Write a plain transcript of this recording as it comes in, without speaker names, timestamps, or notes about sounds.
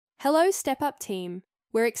Hello, Step Up team.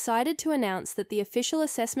 We're excited to announce that the official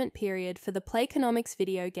assessment period for the Playconomics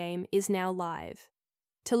video game is now live.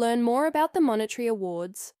 To learn more about the Monetary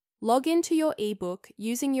Awards, log into your ebook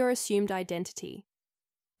using your assumed identity.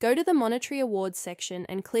 Go to the Monetary Awards section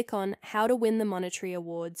and click on How to Win the Monetary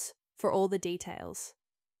Awards for all the details.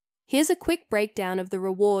 Here's a quick breakdown of the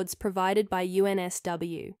rewards provided by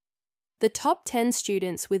UNSW. The top 10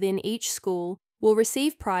 students within each school will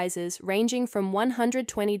receive prizes ranging from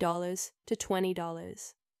 $120 to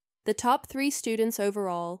 $20. The top 3 students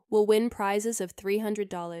overall will win prizes of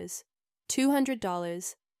 $300,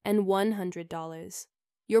 $200, and $100.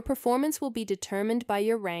 Your performance will be determined by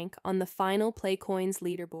your rank on the final PlayCoins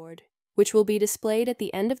leaderboard, which will be displayed at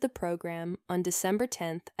the end of the program on December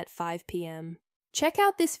 10th at 5 p.m. Check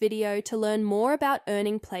out this video to learn more about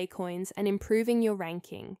earning PlayCoins and improving your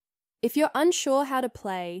ranking. If you're unsure how to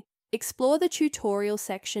play, explore the tutorial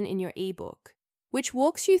section in your ebook, which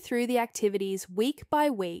walks you through the activities week by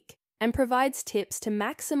week and provides tips to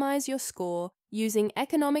maximize your score using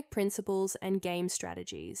economic principles and game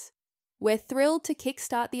strategies. We're thrilled to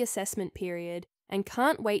kickstart the assessment period and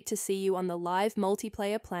can't wait to see you on the live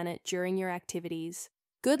multiplayer planet during your activities.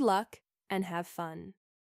 Good luck and have fun.